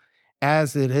both.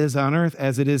 As it is on earth,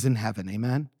 as it is in heaven,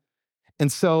 amen?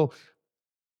 And so,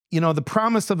 the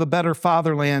promise of a better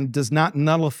fatherland does not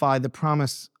nullify the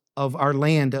promise of our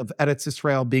land of Eretz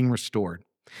Israel being restored.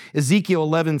 Ezekiel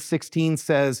 11:16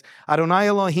 says, Adonai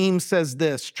Elohim says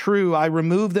this, true, I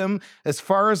removed them as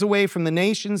far as away from the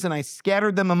nations, and I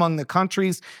scattered them among the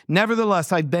countries.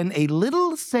 Nevertheless, I've been a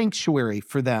little sanctuary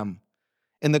for them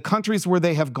in the countries where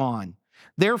they have gone.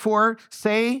 Therefore,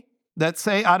 say,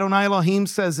 Adonai Elohim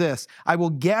says this, I will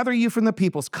gather you from the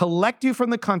peoples, collect you from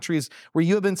the countries where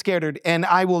you have been scattered, and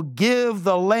I will give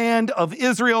the land of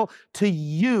Israel to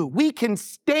you. We can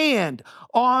stand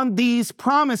on these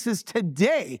promises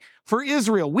today for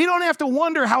Israel. We don't have to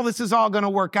wonder how this is all going to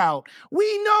work out.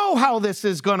 We know how this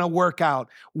is going to work out.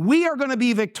 We are going to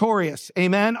be victorious.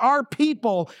 Amen. Our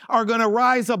people are going to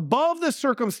rise above the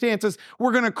circumstances.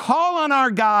 We're going to call on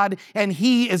our God, and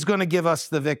he is going to give us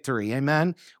the victory.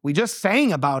 Amen. We just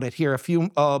sang about it here a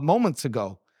few moments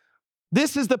ago.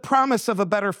 This is the promise of a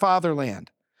better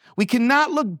fatherland. We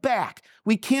cannot look back.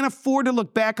 We can't afford to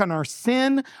look back on our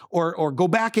sin or go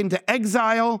back into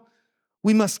exile.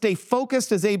 We must stay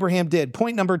focused as Abraham did.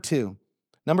 Point number 2.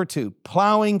 Number 2,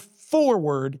 plowing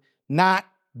forward, not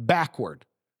backward.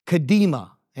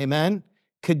 Kadima, amen?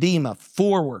 Kadima,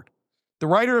 forward. The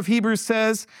writer of Hebrews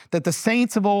says that the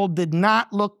saints of old did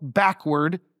not look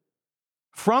backward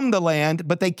from the land,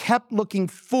 but they kept looking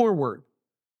forward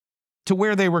to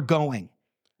where they were going.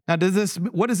 Now,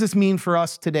 what does this mean for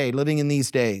us today, living in these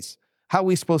days? How are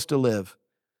we supposed to live?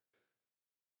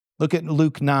 Look at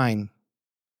Luke 9.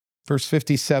 Verse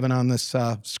 57 on this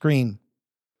screen.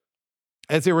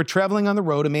 As they were traveling on the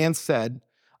road, a man said,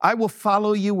 I will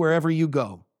follow you wherever you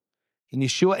go. And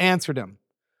Yeshua answered him,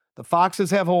 the foxes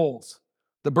have holes,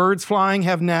 the birds flying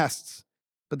have nests,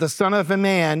 but the Son of a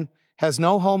Man has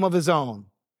no home of his own.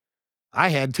 I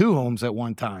had 2 homes at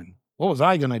one time. What was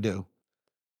I going to do?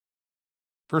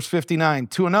 Verse 59,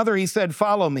 to another he said,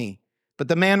 follow me. But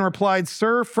the man replied,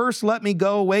 sir, first let me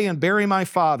go away and bury my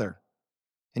father.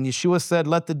 And Yeshua said,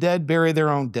 let the dead bury their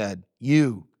own dead.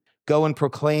 You go and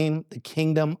proclaim the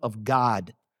kingdom of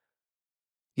God.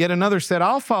 Yet another said,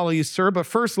 I'll follow you, sir, but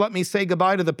first let me say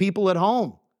goodbye to the people at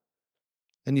home.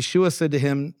 And Yeshua said to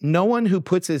him, no one who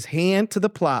puts his hand to the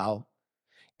plow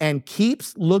and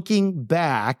keeps looking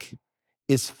back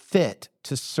is fit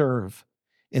to serve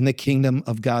in the kingdom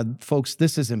of God. Folks,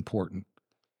 this is important.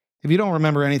 If you don't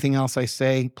remember anything else I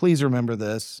say, please remember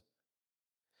this.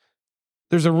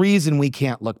 There's a reason we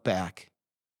can't look back.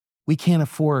 We can't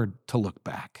afford to look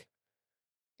back.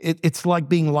 It's like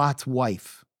being Lot's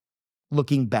wife,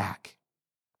 looking back.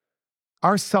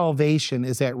 Our salvation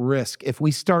is at risk if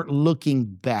we start looking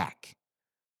back.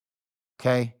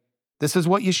 Okay? This is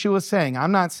what Yeshua is saying.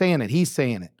 I'm not saying it. He's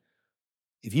saying it.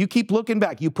 If you keep looking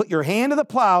back, you put your hand to the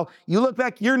plow, you look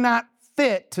back, you're not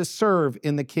fit to serve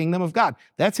in the kingdom of God.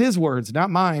 That's his words, not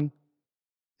mine.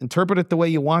 Interpret it the way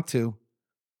you want to.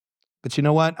 But you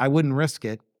know what? I wouldn't risk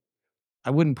it.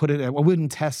 I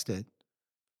wouldn't test it.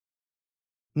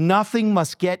 Nothing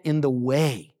must get in the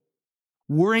way.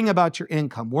 Worrying about your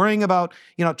income, worrying about,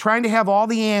 trying to have all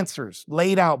the answers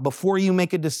laid out before you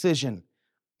make a decision.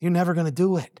 You're never going to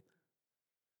do it.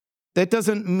 That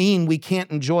doesn't mean we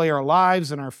can't enjoy our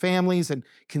lives and our families and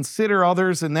consider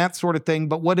others and that sort of thing.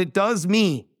 But what it does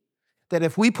mean that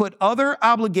if we put other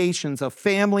obligations of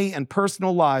family and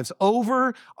personal lives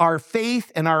over our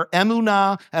faith and our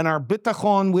emunah and our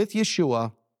bitachon with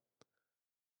Yeshua,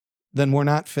 then we're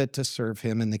not fit to serve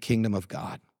him in the kingdom of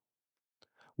God.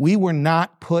 We were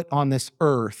not put on this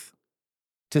earth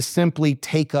to simply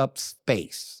take up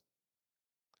space.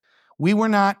 We were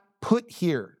not put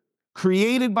here,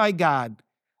 created by God.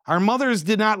 Our mothers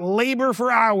did not labor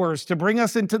for hours to bring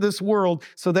us into this world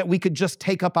so that we could just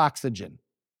take up oxygen.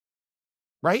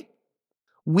 Right?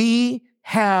 We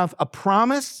have a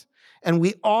promise and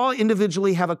we all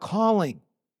individually have a calling.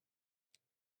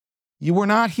 You were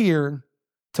not here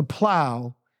to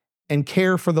plow and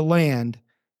care for the land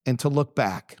and to look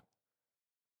back.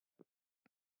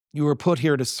 You were put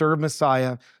here to serve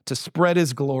Messiah, to spread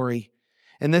his glory.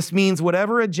 And this means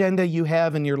whatever agenda you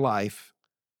have in your life,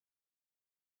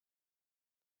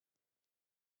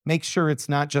 make sure it's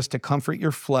not just to comfort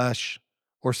your flesh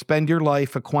or spend your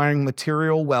life acquiring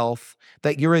material wealth,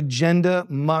 that your agenda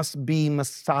must be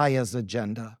Messiah's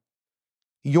agenda.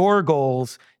 Your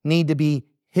goals need to be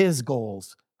his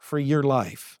goals for your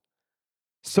life.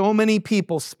 So many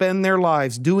people spend their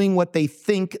lives doing what they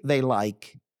think they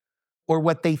like or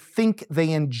what they think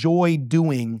they enjoy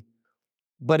doing,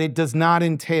 but it does not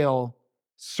entail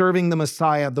serving the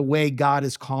Messiah the way God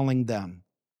is calling them,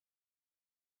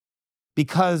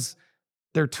 because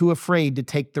they're too afraid to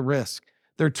take the risk.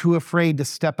 They're too afraid to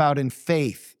step out in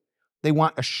faith. They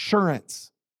want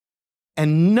assurance.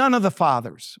 And none of the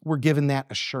fathers were given that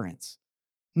assurance.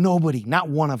 Nobody, not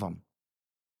one of them.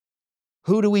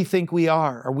 Who do we think we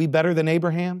are? Are we better than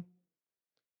Abraham?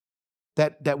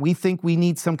 That we think we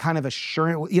need some kind of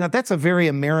assurance. That's a very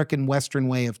American Western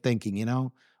way of thinking,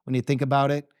 when you think about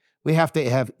it. We have to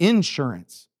have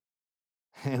insurance.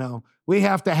 We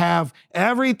have to have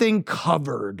everything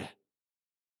covered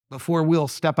before we'll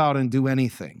step out and do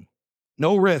anything.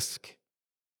 No risk.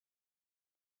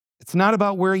 It's not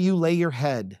about where you lay your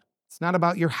head. It's not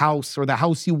about your house or the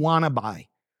house you want to buy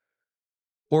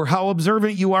or how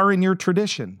observant you are in your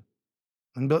tradition.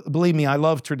 And believe me, I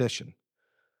love tradition.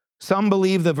 Some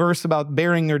believe the verse about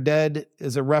burying their dead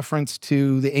is a reference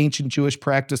to the ancient Jewish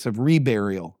practice of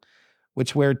reburial,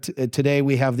 where today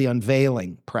we have the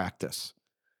unveiling practice.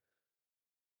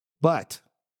 But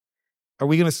are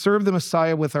we going to serve the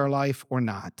Messiah with our life or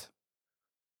not?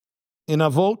 In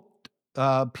Avot,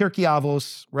 Pirkei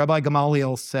Avos, Rabbi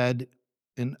Gamaliel said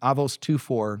in Avos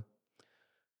 2:4,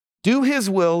 do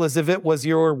his will as if it was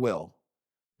your will,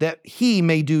 that he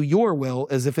may do your will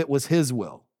as if it was his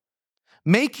will.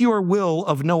 Make your will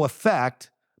of no effect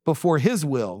before his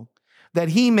will, that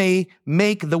he may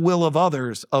make the will of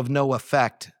others of no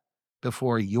effect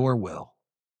before your will.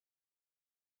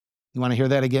 You want to hear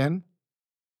that again?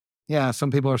 Yeah,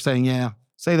 some people are saying, yeah.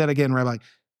 Say that again, Rabbi.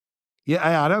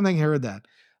 Yeah, I don't think I heard that.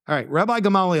 All right, Rabbi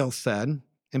Gamaliel said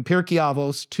in Pirkei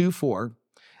Avos 2:4,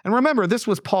 and remember, this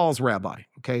was Paul's rabbi,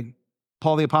 okay?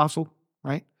 Paul the apostle,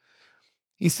 right?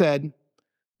 He said,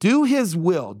 do his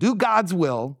will, do God's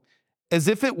will, as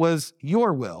if it was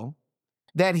your will,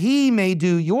 that he may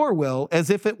do your will as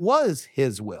if it was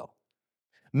his will.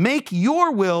 Make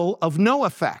your will of no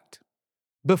effect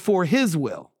before his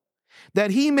will,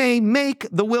 that he may make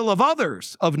the will of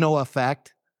others of no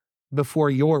effect before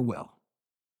your will.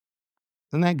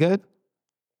 Isn't that good?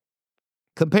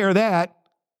 Compare that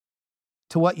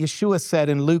to what Yeshua said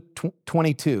in Luke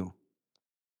 22:42.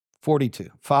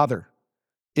 Father,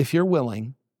 if you're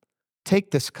willing,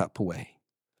 take this cup away.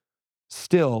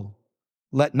 Still,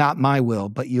 let not my will,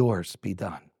 but yours be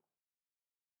done.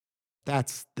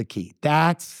 That's the key.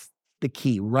 That's the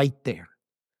key right there.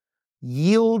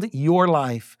 Yield your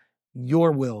life,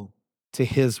 your will, to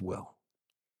his will.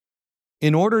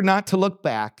 In order not to look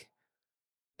back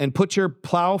and put your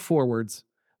plow forwards,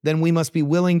 then we must be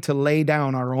willing to lay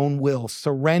down our own will,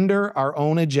 surrender our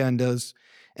own agendas,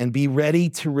 and be ready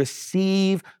to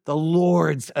receive the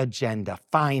Lord's agenda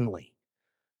finally.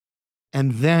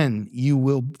 And then you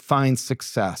will find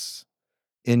success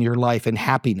in your life and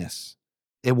happiness.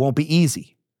 It won't be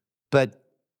easy, but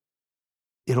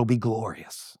it'll be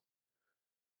glorious.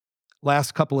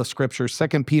 Last couple of scriptures,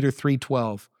 2 Peter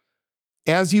 3:12.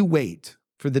 As you wait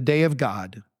for the day of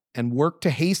God and work to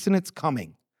hasten its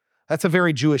coming. That's a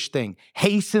very Jewish thing.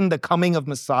 Hasten the coming of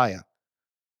Messiah.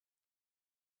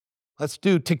 Let's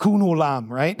do tikkun olam,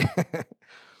 right?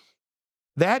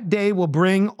 That day will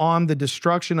bring on the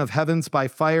destruction of heavens by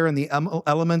fire, and the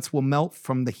elements will melt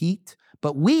from the heat.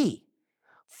 But we,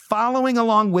 following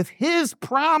along with his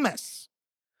promise,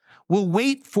 will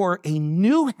wait for a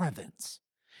new heavens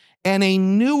and a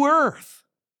new earth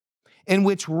in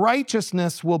which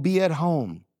righteousness will be at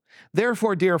home.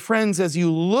 Therefore, dear friends, as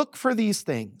you look for these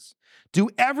things, do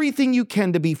everything you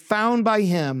can to be found by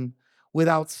him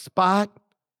without spot,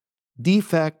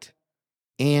 defect,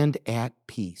 and at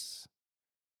peace.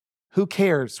 Who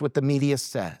cares what the media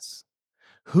says?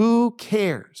 Who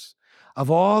cares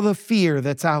of all the fear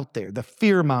that's out there, the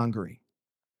fear-mongering?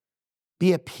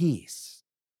 Be at peace.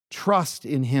 Trust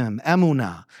in him,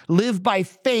 emunah. Live by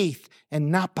faith and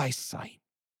not by sight.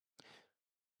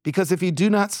 Because if you do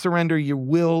not surrender your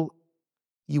will,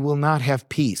 you will not have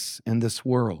peace in this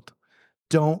world.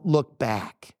 Don't look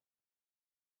back.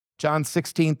 John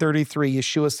 16:33,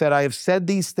 Yeshua said, I have said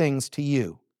these things to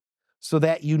you so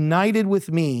that united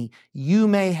with me, you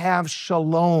may have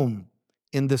shalom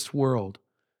in this world.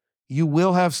 You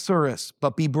will have surus,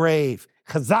 but be brave.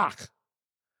 Chazak,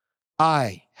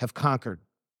 I have conquered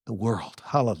the world.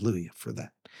 Hallelujah for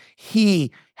that.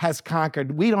 He has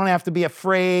conquered. We don't have to be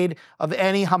afraid of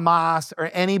any Hamas or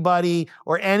anybody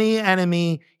or any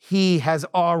enemy. He has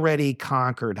already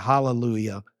conquered.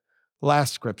 Hallelujah.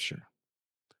 Last scripture,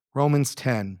 Romans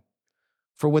 10.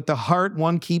 For with the heart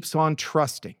one keeps on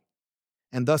trusting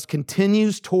and thus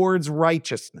continues towards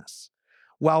righteousness,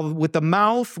 while with the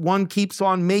mouth one keeps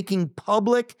on making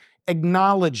public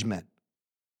acknowledgement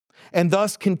and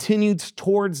thus continues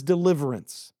towards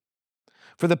deliverance.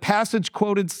 For the passage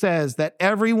quoted says that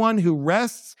everyone who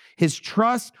rests his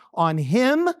trust on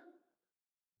him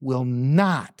will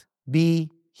not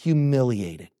be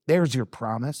humiliated. There's your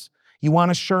promise. You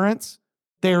want assurance?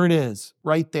 There it is,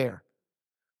 right there.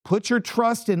 Put your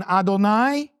trust in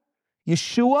Adonai,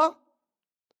 Yeshua,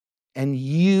 and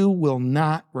you will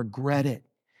not regret it.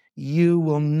 You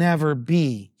will never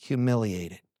be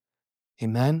humiliated.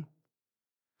 Amen?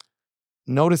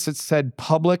 Notice it said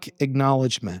public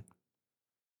acknowledgement.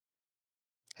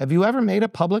 Have you ever made a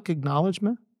public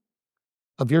acknowledgement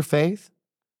of your faith?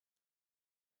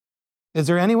 Is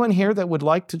there anyone here that would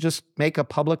like to just make a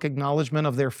public acknowledgement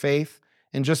of their faith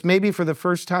and just maybe for the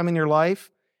first time in your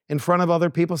life, in front of other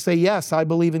people, say, yes, I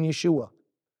believe in Yeshua?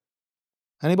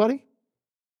 Anybody?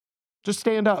 Just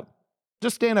stand up.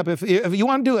 Just stand up. If you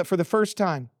want to do it for the first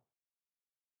time.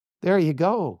 There you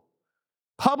go.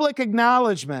 Public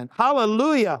acknowledgement.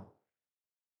 Hallelujah.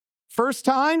 First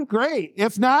time? Great.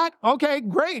 If not, okay,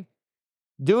 great.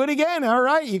 Do it again. All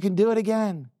right, you can do it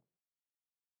again.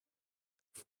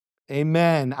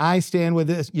 Amen. I stand with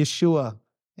this, Yeshua.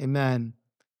 Amen.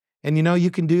 And you know,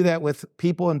 you can do that with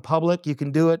people in public. You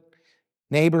can do it,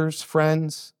 neighbors,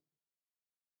 friends.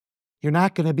 You're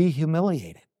not going to be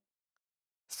humiliated.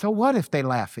 So what if they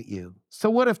laugh at you? So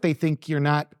what if they think you're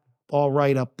not all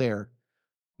right up there?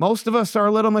 Most of us are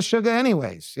a little mashuga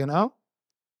anyways, you know?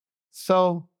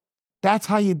 So that's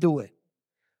how you do it.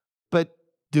 But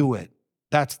do it.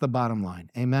 That's the bottom line.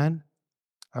 Amen?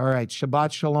 All right.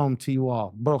 Shabbat shalom to you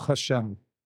all. Baruch Hashem.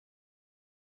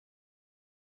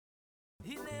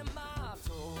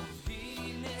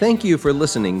 Thank you for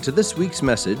listening to this week's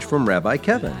message from Rabbi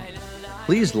Kevin.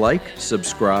 Please like,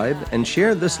 subscribe, and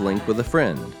share this link with a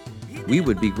friend. We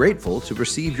would be grateful to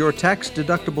receive your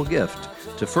tax-deductible gift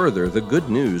to further the good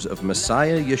news of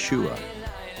Messiah Yeshua.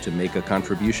 To make a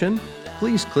contribution,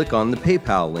 please click on the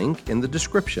PayPal link in the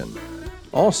description.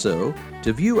 Also,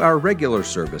 to view our regular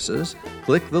services,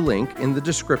 click the link in the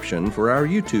description for our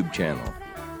YouTube channel.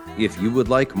 If you would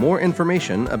like more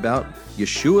information about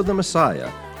Yeshua the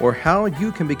Messiah or how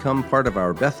you can become part of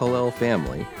our Beth Hallel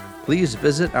family, please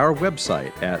visit our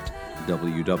website at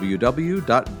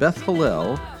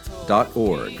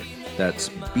www.bethhallel.org. That's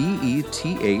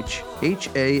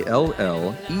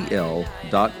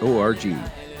BETHHALLEL.org.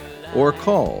 Or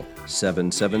call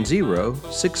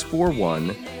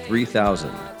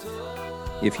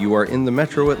 770-641-3000. If you are in the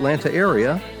metro Atlanta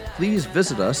area, please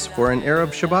visit us for an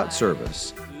Arab Shabbat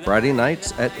service, Friday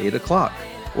nights at 8 o'clock,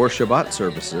 or Shabbat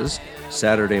services,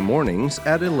 Saturday mornings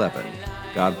at 11.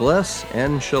 God bless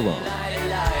and shalom.